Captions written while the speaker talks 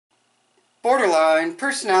Borderline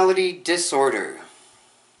personality disorder.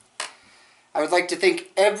 I would like to thank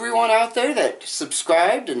everyone out there that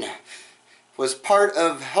subscribed and was part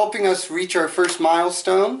of helping us reach our first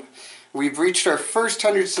milestone. We've reached our first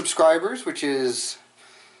 100 subscribers, which is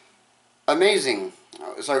amazing.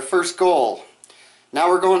 That was our first goal. Now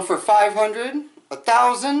we're going for 500,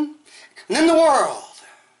 1,000, and then the world.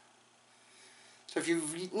 So if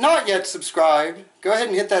you've not yet subscribed, go ahead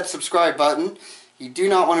and hit that subscribe button. You do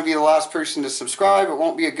not want to be the last person to subscribe. It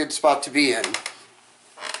won't be a good spot to be in.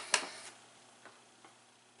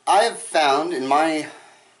 I have found in my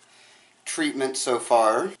treatment so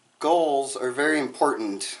far, goals are very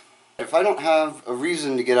important. If I don't have a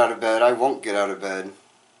reason to get out of bed, I won't get out of bed.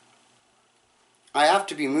 I have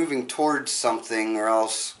to be moving towards something or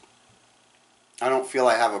else I don't feel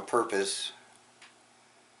I have a purpose.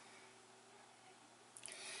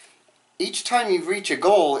 Each time you reach a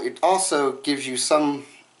goal, it also gives you some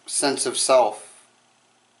sense of self.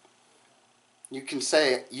 You can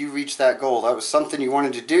say you reached that goal. That was something you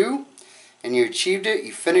wanted to do, and you achieved it,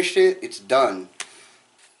 you finished it, it's done.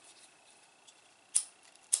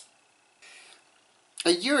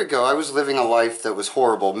 A year ago, I was living a life that was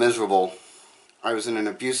horrible, miserable. I was in an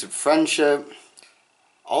abusive friendship.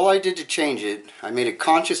 All I did to change it, I made a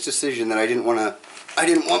conscious decision that I didn't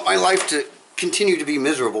want my life to continue to be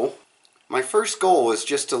miserable. My first goal was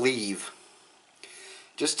just to leave.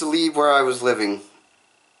 Just to leave where I was living.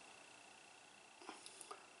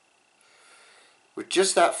 With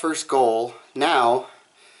just that first goal, now,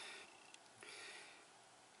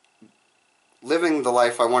 living the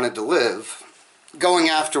life I wanted to live, going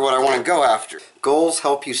after what I want to go after. Goals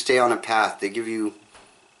help you stay on a path. They give you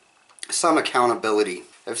some accountability.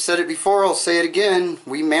 I've said it before, I'll say it again.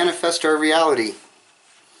 We manifest our reality.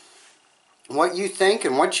 What you think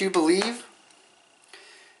and what you believe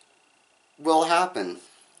will happen.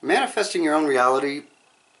 Manifesting your own reality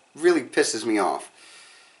really pisses me off.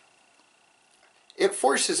 It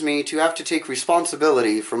forces me to have to take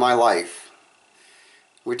responsibility for my life,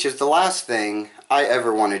 which is the last thing I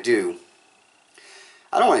ever want to do.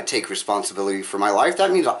 I don't want to take responsibility for my life.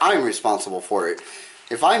 That means I'm responsible for it.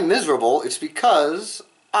 If I'm miserable, it's because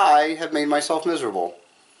I have made myself miserable.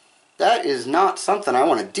 That is not something I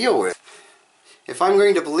want to deal with. If I'm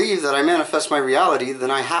going to believe that I manifest my reality,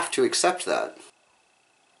 then I have to accept that.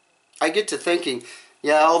 I get to thinking,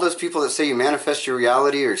 yeah, all those people that say you manifest your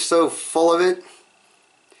reality are so full of it.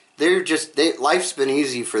 Life's been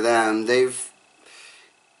easy for them.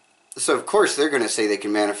 So of course they're going to say they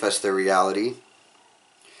can manifest their reality.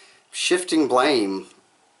 Shifting blame.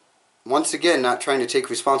 Once again, not trying to take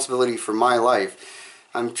responsibility for my life.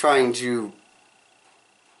 I'm trying to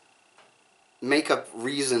make up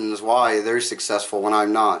reasons why they're successful when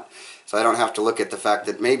I'm not. So I don't have to look at the fact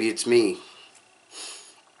that maybe it's me.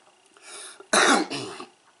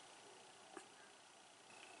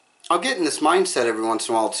 I'll get in this mindset every once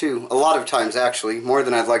in a while too. A lot of times actually, more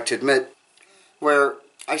than I'd like to admit. Where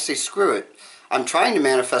I say screw it. I'm trying to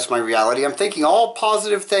manifest my reality. I'm thinking all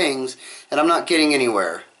positive things and I'm not getting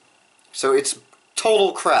anywhere. So it's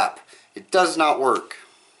total crap. It does not work.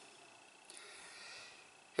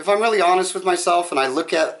 If I'm really honest with myself and I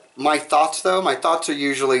look at my thoughts though, my thoughts are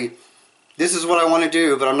usually, this is what I want to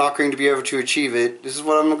do, but I'm not going to be able to achieve it. This is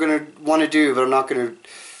what I'm going to want to do, but I'm not going to...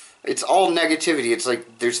 It's all negativity. It's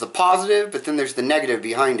like there's the positive, but then there's the negative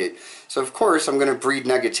behind it. So of course I'm going to breed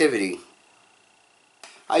negativity.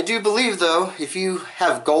 I do believe though, if you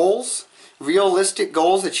have goals, realistic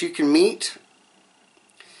goals that you can meet.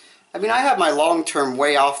 I mean, I have my long-term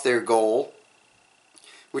way off there goal,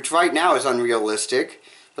 which right now is unrealistic.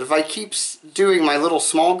 But if I keep doing my little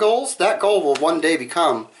small goals, that goal will one day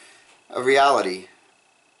become a reality.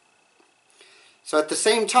 So at the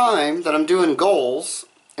same time that I'm doing goals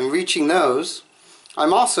and reaching those,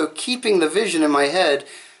 I'm also keeping the vision in my head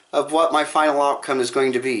of what my final outcome is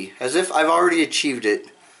going to be. As if I've already achieved it.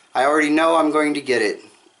 I already know I'm going to get it.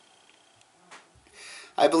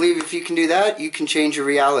 I believe if you can do that, you can change your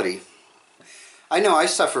reality. I know I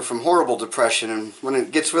suffer from horrible depression, and when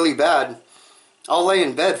it gets really bad, I'll lay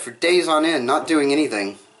in bed for days on end, not doing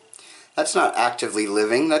anything. That's not actively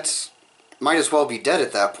living. That's might as well be dead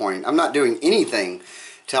at that point. I'm not doing anything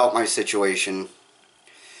to help my situation.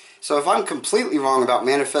 So if I'm completely wrong about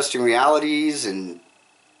manifesting realities and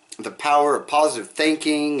the power of positive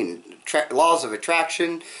thinking and laws of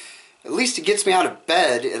attraction, at least it gets me out of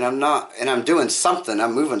bed and I'm doing something.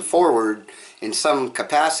 I'm moving forward in some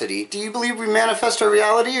capacity. Do you believe we manifest our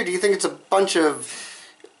reality, or do you think it's a bunch of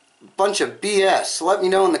BS? Let me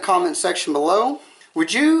know in the comment section below.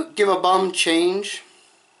 Would you give a bum change?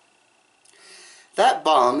 That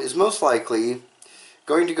bum is most likely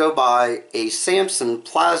going to go buy a Samsung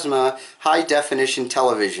Plasma high definition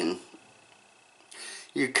television.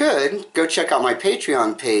 You could go check out my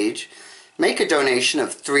Patreon page, make a donation of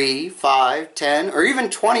 $3, $5, $10, or even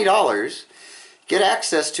 $20, get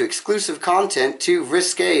access to exclusive content too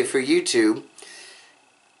risque for YouTube,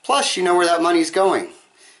 plus you know where that money's going,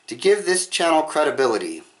 to give this channel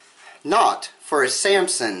credibility, not for a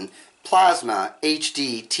Samsung Plasma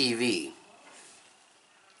HD TV.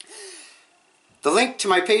 The link to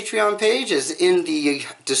my Patreon page is in the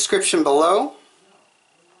description below.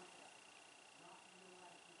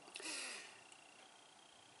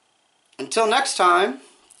 Until next time,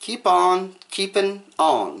 keep on keeping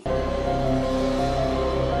on.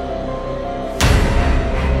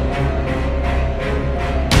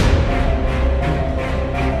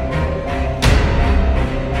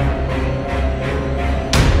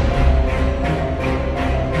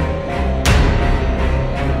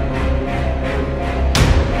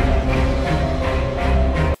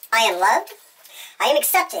 I am loved. I am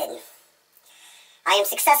accepted. I am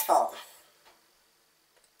successful.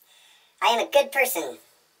 I am a good person.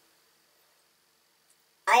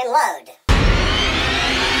 I am loved.